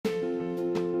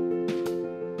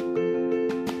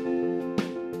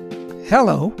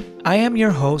Hello, I am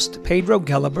your host, Pedro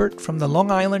Gelibert from the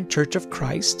Long Island Church of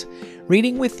Christ,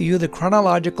 reading with you the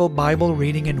chronological Bible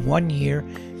reading in 1 year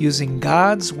using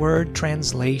God's Word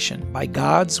translation by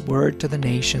God's Word to the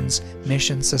Nations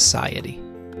Mission Society.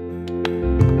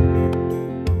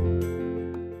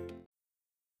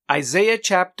 Isaiah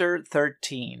chapter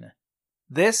 13.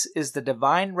 This is the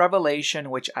divine revelation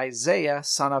which Isaiah,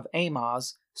 son of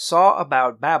Amoz, saw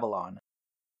about Babylon.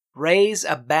 Raise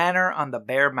a banner on the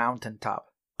bare mountaintop.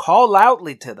 Call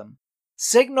loudly to them.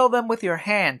 Signal them with your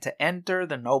hand to enter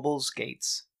the nobles'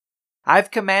 gates.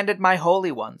 I've commanded my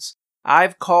holy ones.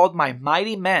 I've called my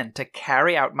mighty men to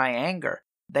carry out my anger.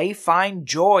 They find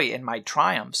joy in my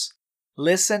triumphs.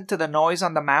 Listen to the noise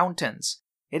on the mountains.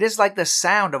 It is like the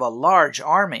sound of a large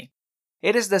army.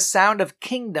 It is the sound of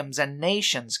kingdoms and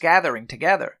nations gathering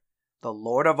together. The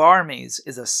Lord of armies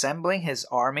is assembling his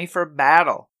army for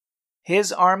battle.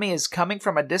 His army is coming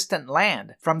from a distant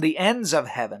land, from the ends of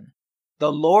heaven.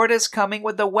 The Lord is coming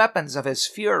with the weapons of his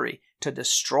fury to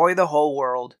destroy the whole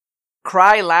world.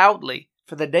 Cry loudly,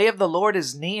 for the day of the Lord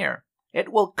is near.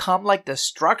 It will come like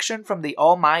destruction from the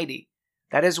Almighty.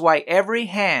 That is why every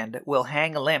hand will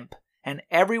hang limp, and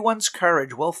everyone's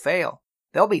courage will fail.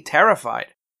 They'll be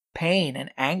terrified. Pain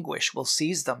and anguish will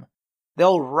seize them.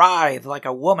 They'll writhe like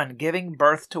a woman giving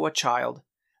birth to a child.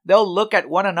 They'll look at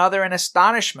one another in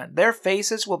astonishment. Their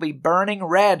faces will be burning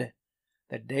red.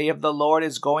 The day of the Lord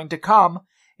is going to come.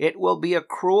 It will be a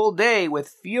cruel day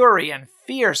with fury and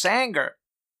fierce anger.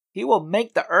 He will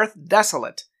make the earth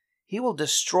desolate. He will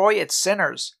destroy its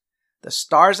sinners. The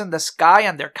stars in the sky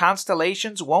and their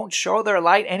constellations won't show their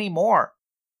light any more.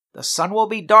 The sun will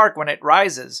be dark when it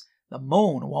rises. The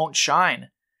moon won't shine.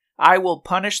 I will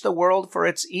punish the world for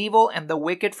its evil and the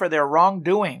wicked for their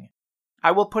wrongdoing. I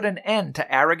will put an end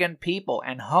to arrogant people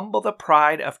and humble the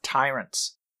pride of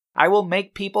tyrants. I will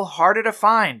make people harder to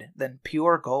find than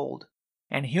pure gold,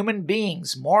 and human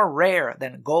beings more rare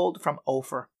than gold from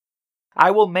Ophir. I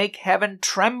will make heaven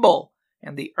tremble,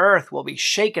 and the earth will be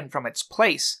shaken from its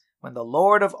place when the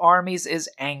Lord of armies is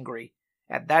angry.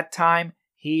 At that time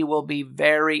he will be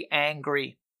very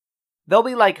angry. They'll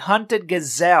be like hunted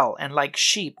gazelle and like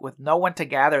sheep with no one to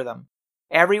gather them.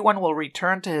 Everyone will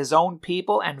return to his own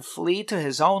people and flee to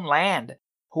his own land.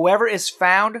 Whoever is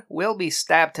found will be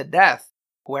stabbed to death.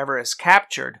 Whoever is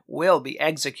captured will be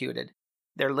executed.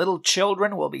 Their little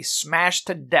children will be smashed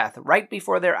to death right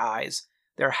before their eyes.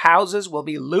 Their houses will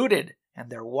be looted and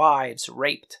their wives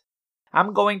raped.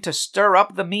 I'm going to stir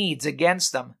up the Medes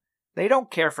against them. They don't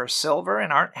care for silver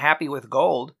and aren't happy with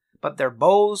gold, but their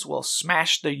bows will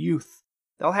smash the youth.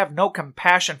 They'll have no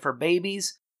compassion for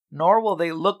babies, nor will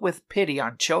they look with pity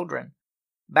on children.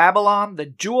 Babylon, the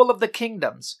jewel of the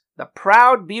kingdoms, the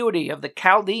proud beauty of the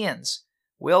Chaldeans,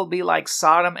 will be like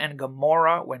Sodom and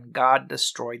Gomorrah when God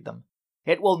destroyed them.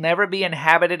 It will never be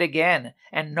inhabited again,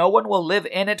 and no one will live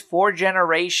in it for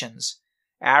generations.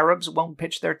 Arabs won't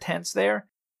pitch their tents there.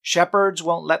 Shepherds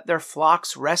won't let their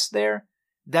flocks rest there.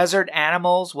 Desert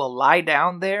animals will lie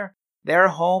down there. Their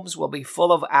homes will be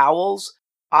full of owls.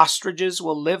 Ostriches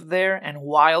will live there, and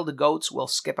wild goats will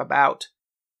skip about.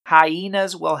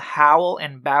 Hyenas will howl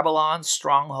in Babylon's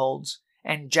strongholds,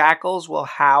 and jackals will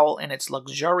howl in its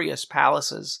luxurious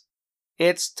palaces.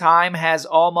 Its time has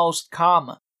almost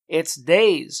come. Its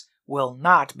days will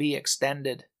not be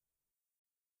extended.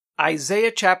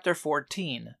 Isaiah chapter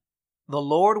 14. The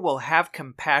Lord will have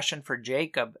compassion for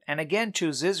Jacob, and again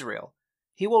choose Israel.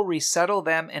 He will resettle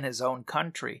them in his own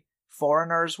country.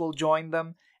 Foreigners will join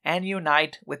them and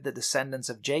unite with the descendants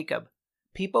of Jacob.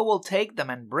 People will take them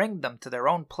and bring them to their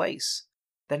own place.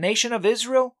 The nation of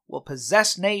Israel will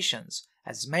possess nations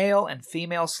as male and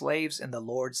female slaves in the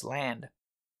Lord's land.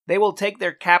 They will take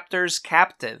their captors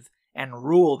captive and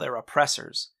rule their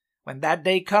oppressors. When that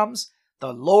day comes,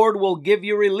 the Lord will give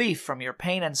you relief from your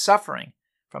pain and suffering,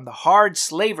 from the hard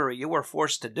slavery you were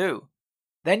forced to do.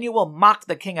 Then you will mock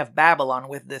the king of Babylon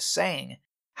with this saying,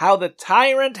 "How the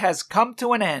tyrant has come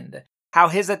to an end! How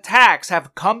his attacks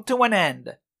have come to an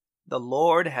end! The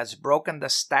Lord has broken the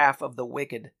staff of the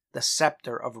wicked, the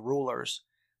scepter of rulers.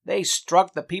 They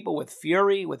struck the people with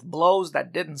fury, with blows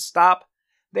that didn't stop.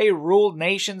 They ruled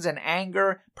nations in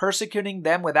anger, persecuting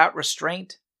them without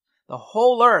restraint. The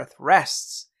whole earth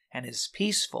rests and is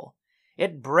peaceful.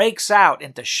 It breaks out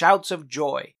into shouts of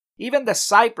joy. Even the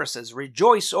cypresses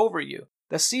rejoice over you.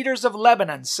 The cedars of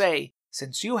Lebanon say,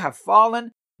 'Since you have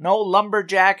fallen, no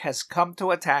lumberjack has come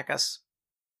to attack us.'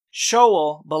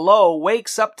 Sheol below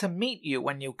wakes up to meet you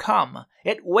when you come.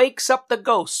 It wakes up the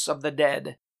ghosts of the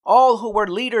dead, all who were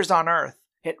leaders on earth.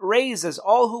 It raises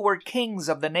all who were kings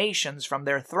of the nations from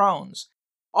their thrones.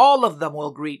 All of them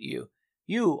will greet you.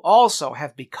 You also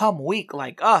have become weak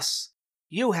like us.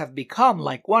 You have become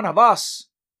like one of us.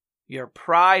 Your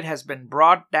pride has been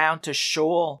brought down to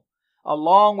Sheol,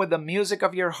 along with the music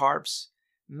of your harps.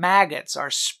 Maggots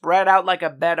are spread out like a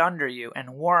bed under you,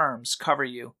 and worms cover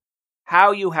you.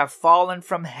 How you have fallen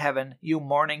from heaven, you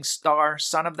morning star,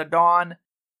 son of the dawn!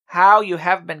 How you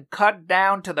have been cut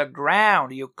down to the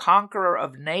ground, you conqueror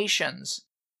of nations!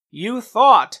 You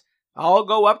thought, I'll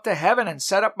go up to heaven and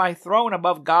set up my throne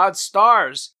above God's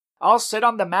stars. I'll sit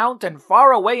on the mountain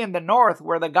far away in the north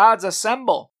where the gods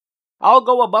assemble. I'll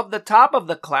go above the top of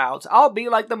the clouds. I'll be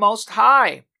like the Most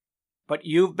High. But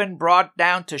you've been brought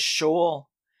down to Sheol,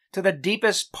 to the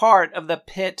deepest part of the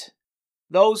pit.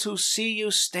 Those who see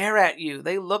you stare at you.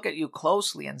 They look at you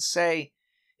closely and say,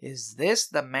 Is this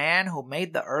the man who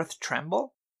made the earth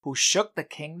tremble? Who shook the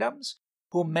kingdoms?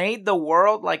 Who made the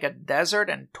world like a desert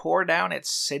and tore down its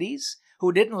cities?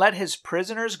 Who didn't let his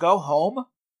prisoners go home?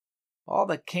 All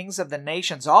the kings of the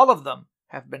nations, all of them,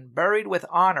 have been buried with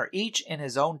honor, each in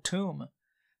his own tomb.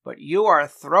 But you are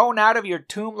thrown out of your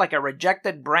tomb like a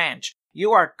rejected branch.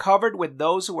 You are covered with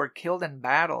those who were killed in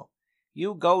battle.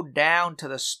 You go down to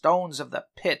the stones of the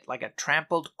pit like a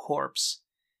trampled corpse.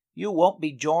 You won't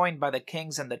be joined by the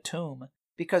kings in the tomb,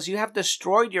 because you have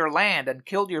destroyed your land and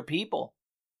killed your people.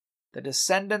 The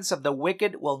descendants of the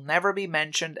wicked will never be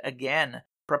mentioned again.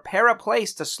 Prepare a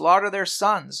place to slaughter their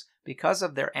sons because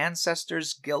of their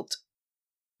ancestors' guilt.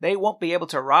 They won't be able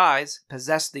to rise,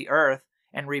 possess the earth,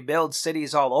 and rebuild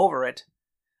cities all over it.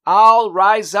 I'll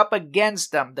rise up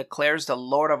against them, declares the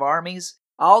Lord of armies.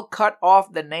 I'll cut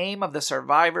off the name of the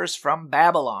survivors from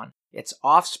Babylon, its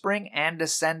offspring and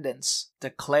descendants,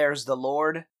 declares the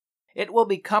Lord. It will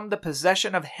become the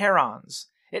possession of herons.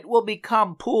 It will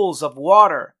become pools of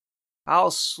water.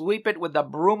 I'll sweep it with the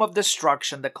broom of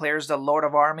destruction, declares the Lord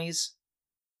of armies.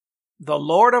 The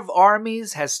Lord of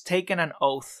armies has taken an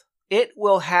oath. It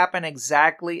will happen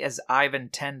exactly as I've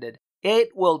intended. It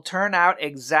will turn out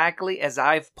exactly as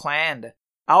I've planned.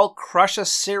 I'll crush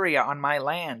Assyria on my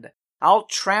land. I'll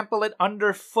trample it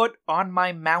underfoot on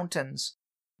my mountains.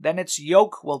 Then its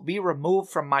yoke will be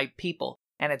removed from my people,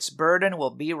 and its burden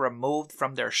will be removed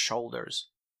from their shoulders.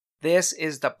 This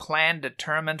is the plan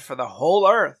determined for the whole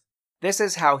earth. This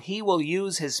is how he will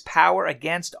use his power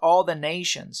against all the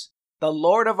nations. The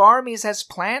Lord of armies has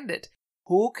planned it.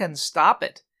 Who can stop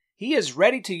it? He is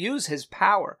ready to use his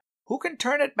power. Who can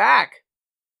turn it back?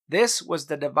 This was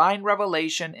the divine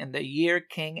revelation in the year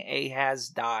King Ahaz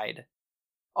died.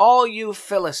 All you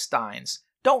Philistines,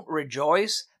 don't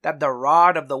rejoice that the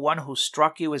rod of the one who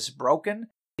struck you is broken,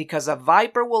 because a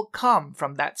viper will come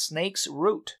from that snake's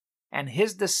root, and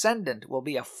his descendant will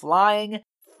be a flying,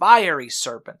 fiery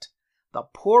serpent. The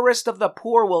poorest of the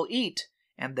poor will eat,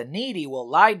 and the needy will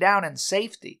lie down in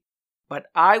safety. But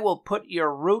I will put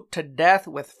your root to death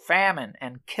with famine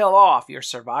and kill off your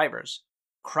survivors.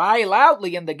 Cry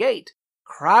loudly in the gate.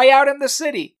 Cry out in the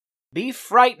city. Be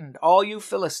frightened, all you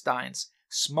Philistines.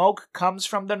 Smoke comes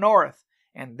from the north,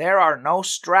 and there are no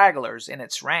stragglers in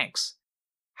its ranks.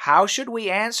 How should we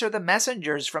answer the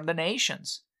messengers from the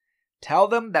nations? Tell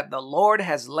them that the Lord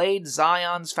has laid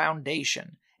Zion's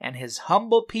foundation, and his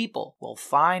humble people will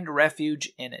find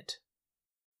refuge in it.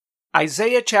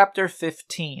 Isaiah chapter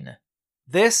 15.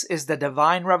 This is the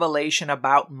divine revelation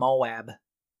about Moab.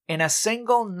 In a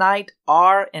single night,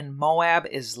 Ar in Moab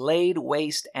is laid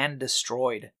waste and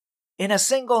destroyed. In a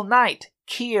single night,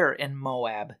 Kir in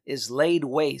Moab is laid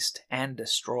waste and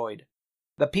destroyed.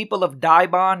 The people of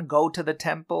Dibon go to the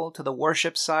temple, to the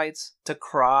worship sites, to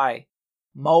cry.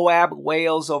 Moab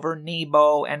wails over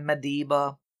Nebo and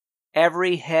Medeba.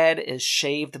 Every head is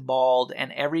shaved bald,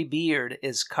 and every beard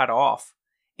is cut off.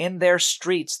 In their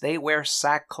streets they wear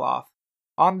sackcloth.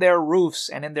 On their roofs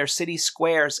and in their city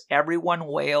squares everyone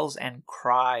wails and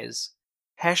cries.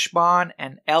 Heshbon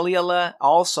and Elealeh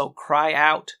also cry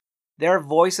out. Their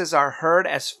voices are heard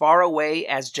as far away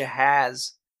as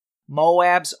Jahaz.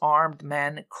 Moab's armed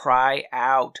men cry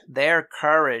out. Their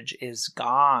courage is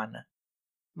gone.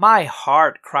 My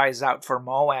heart cries out for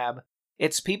Moab.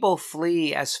 Its people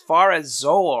flee as far as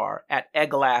Zoar at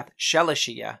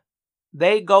Eglath-Shelishiah.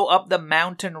 They go up the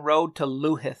mountain road to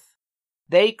Luhith.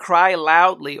 They cry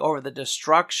loudly over the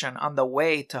destruction on the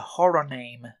way to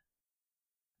Horonaim.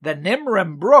 The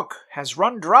Nimrim brook has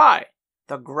run dry.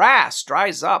 The grass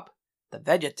dries up. The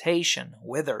vegetation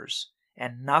withers,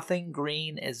 and nothing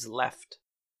green is left.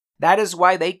 That is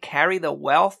why they carry the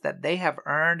wealth that they have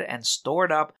earned and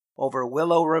stored up over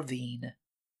Willow Ravine.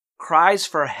 Cries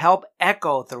for help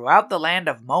echo throughout the land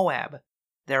of Moab.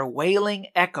 Their wailing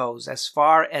echoes as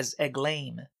far as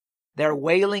Eglaim. Their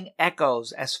wailing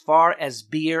echoes as far as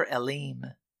Beer Elim.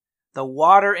 The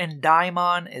water in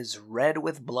Dimon is red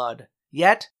with blood.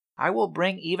 Yet I will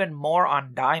bring even more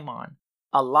on Dimon.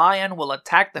 A lion will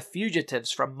attack the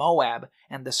fugitives from Moab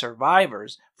and the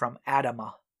survivors from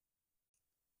Adamah.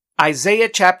 Isaiah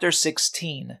chapter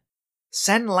 16.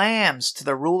 Send lambs to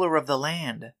the ruler of the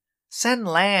land. Send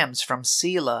lambs from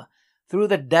Selah through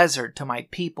the desert to my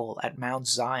people at Mount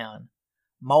Zion.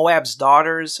 Moab's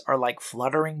daughters are like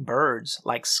fluttering birds,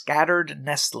 like scattered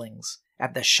nestlings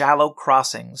at the shallow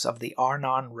crossings of the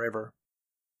Arnon River.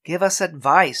 Give us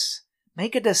advice.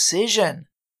 Make a decision.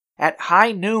 At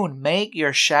high noon, make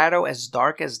your shadow as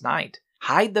dark as night.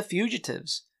 Hide the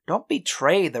fugitives. Don't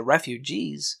betray the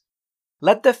refugees.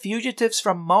 Let the fugitives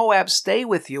from Moab stay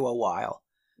with you a while.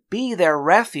 Be their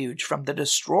refuge from the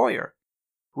destroyer.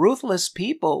 Ruthless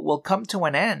people will come to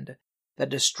an end. The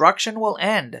destruction will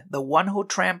end. The one who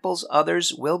tramples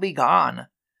others will be gone.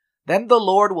 Then the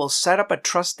Lord will set up a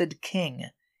trusted king.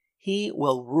 He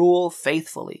will rule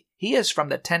faithfully. He is from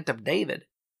the tent of David.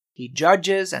 He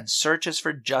judges and searches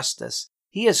for justice.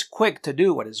 He is quick to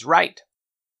do what is right.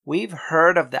 We've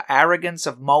heard of the arrogance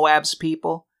of Moab's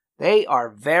people. They are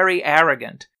very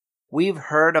arrogant. We've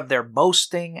heard of their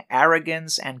boasting,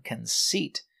 arrogance, and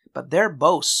conceit, but their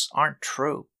boasts aren't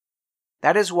true.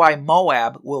 That is why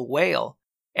Moab will wail.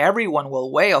 Everyone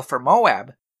will wail for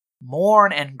Moab.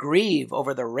 Mourn and grieve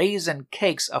over the raisin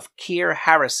cakes of Kir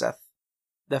Hareseth.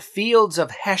 The fields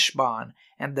of Heshbon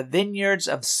and the vineyards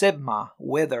of Sibmah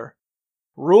wither.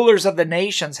 Rulers of the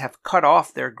nations have cut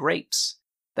off their grapes.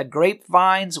 The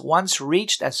grapevines once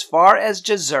reached as far as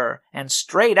Jazer and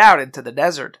straight out into the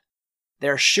desert.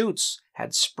 Their shoots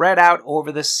had spread out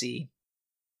over the sea.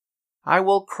 I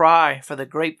will cry for the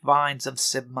grapevines of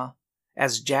Sibmah,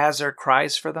 as Jazer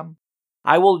cries for them.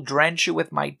 I will drench you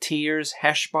with my tears,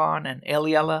 Heshbon and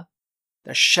Elealeh.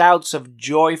 The shouts of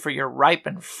joy for your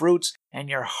ripened fruits and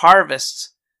your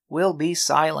harvests will be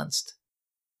silenced.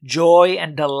 Joy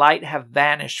and delight have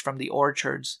vanished from the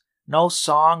orchards. No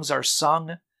songs are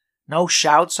sung. No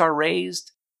shouts are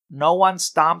raised. No one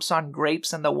stomps on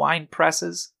grapes in the wine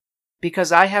presses,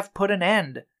 because I have put an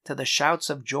end to the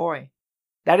shouts of joy.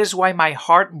 That is why my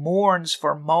heart mourns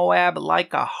for Moab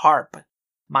like a harp.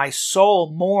 My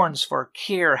soul mourns for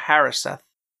Kir Hareseth.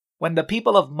 When the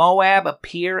people of Moab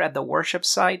appear at the worship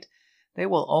site, they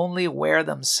will only wear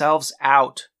themselves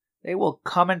out. They will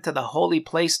come into the holy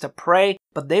place to pray,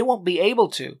 but they won't be able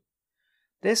to.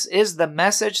 This is the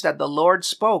message that the Lord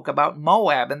spoke about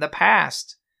Moab in the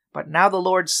past. But now the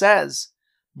Lord says,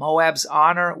 Moab's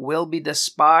honor will be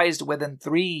despised within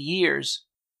 3 years.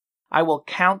 I will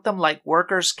count them like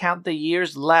workers count the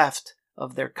years left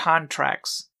of their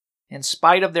contracts. In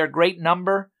spite of their great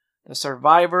number, the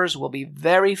survivors will be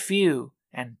very few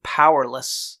and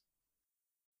powerless.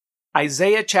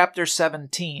 Isaiah chapter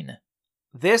 17.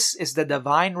 This is the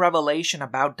divine revelation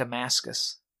about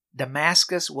Damascus.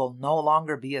 Damascus will no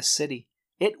longer be a city.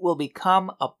 It will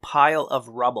become a pile of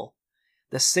rubble.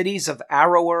 The cities of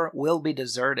Aroer will be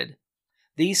deserted.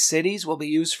 These cities will be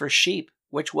used for sheep,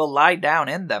 which will lie down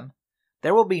in them.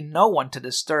 There will be no one to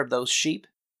disturb those sheep.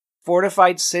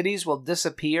 Fortified cities will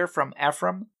disappear from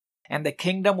Ephraim, and the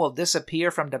kingdom will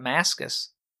disappear from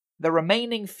Damascus. The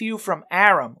remaining few from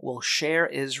Aram will share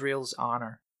Israel's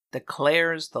honor,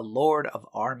 declares the Lord of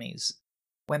armies.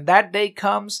 When that day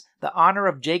comes, the honor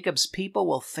of Jacob's people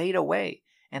will fade away,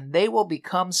 and they will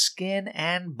become skin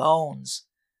and bones.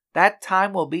 That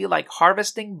time will be like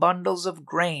harvesting bundles of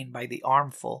grain by the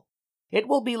armful. It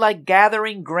will be like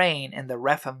gathering grain in the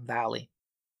Rephaim Valley.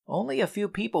 Only a few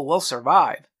people will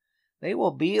survive. They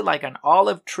will be like an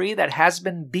olive tree that has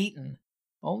been beaten.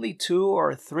 Only 2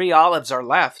 or 3 olives are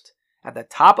left. At the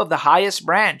top of the highest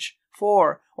branch,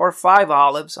 4 or 5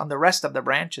 olives on the rest of the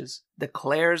branches,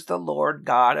 declares the Lord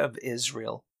God of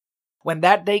Israel. When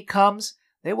that day comes,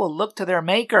 they will look to their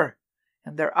Maker,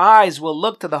 and their eyes will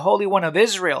look to the Holy One of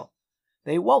Israel.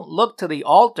 They won't look to the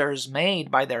altars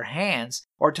made by their hands,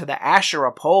 or to the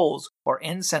Asherah poles or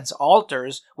incense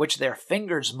altars which their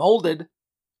fingers molded.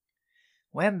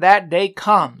 When that day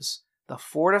comes, the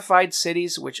fortified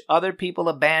cities which other people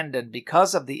abandoned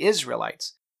because of the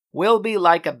Israelites will be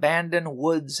like abandoned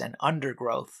woods and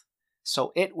undergrowth,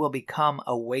 so it will become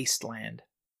a wasteland.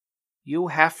 You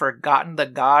have forgotten the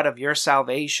God of your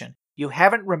salvation. You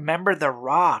haven't remembered the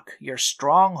rock, your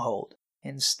stronghold.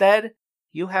 Instead,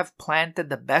 you have planted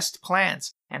the best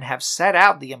plants and have set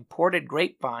out the imported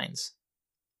grapevines.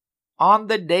 On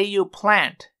the day you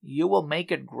plant, you will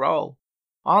make it grow.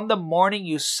 On the morning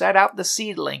you set out the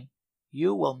seedling,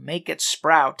 you will make it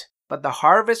sprout. But the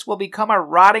harvest will become a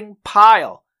rotting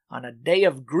pile on a day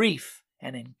of grief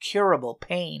and incurable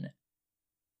pain.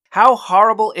 How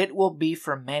horrible it will be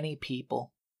for many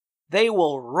people. They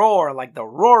will roar like the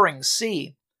roaring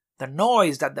sea. The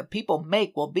noise that the people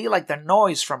make will be like the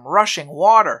noise from rushing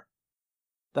water.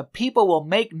 The people will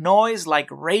make noise like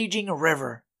raging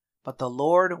river, but the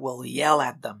Lord will yell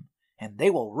at them, and they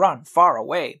will run far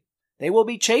away. They will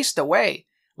be chased away,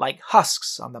 like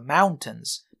husks on the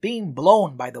mountains, being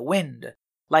blown by the wind,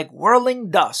 like whirling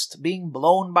dust being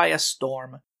blown by a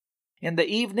storm. In the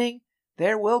evening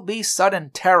there will be sudden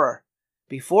terror.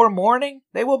 Before morning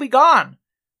they will be gone.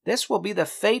 This will be the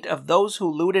fate of those who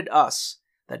looted us,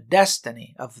 the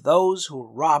destiny of those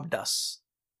who robbed us.